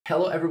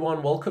Hello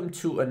everyone, welcome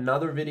to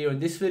another video. In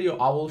this video,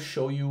 I will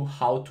show you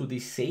how to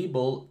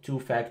disable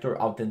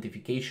two-factor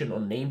authentication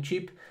on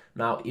Namecheap.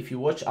 Now, if you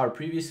watch our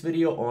previous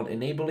video on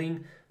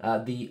enabling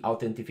the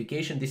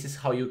authentication, this is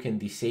how you can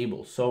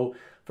disable. So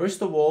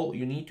first of all,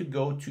 you need to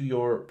go to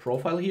your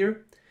profile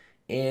here.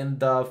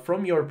 And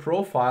from your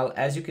profile,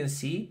 as you can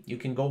see, you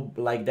can go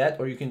like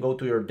that, or you can go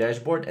to your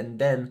dashboard and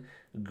then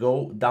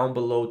go down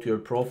below to your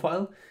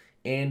profile.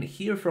 And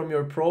here from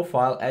your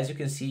profile, as you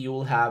can see, you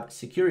will have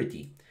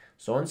security.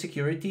 So on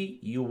security,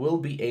 you will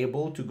be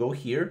able to go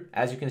here.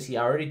 As you can see,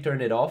 I already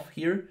turned it off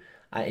here,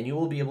 and you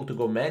will be able to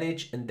go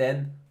manage and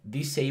then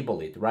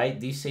disable it, right?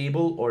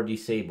 Disable or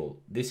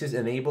disable. This is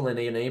enable and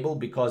enable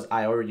because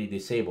I already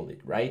disabled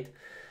it, right?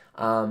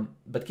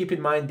 But keep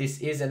in mind,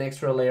 this is an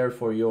extra layer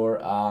for your,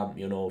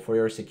 for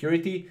your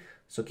security.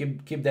 So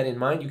keep that in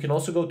mind. You can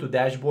also go to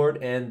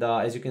dashboard and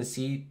as you can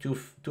see,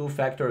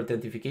 two-factor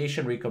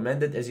authentication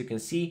recommended, as you can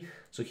see.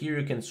 So here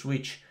you can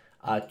switch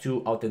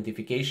to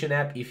authentication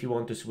app if you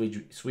want to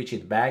switch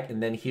it back,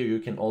 and then here you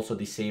can also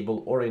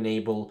disable or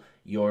enable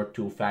your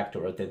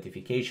two-factor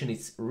authentication.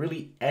 It's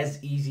really as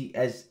easy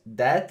as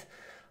that.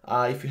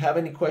 If you have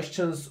any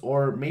questions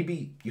or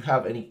maybe you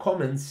have any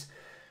comments,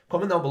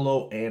 comment down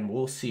below and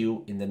we'll see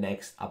you in the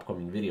next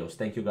upcoming videos.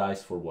 Thank you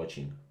guys for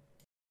watching.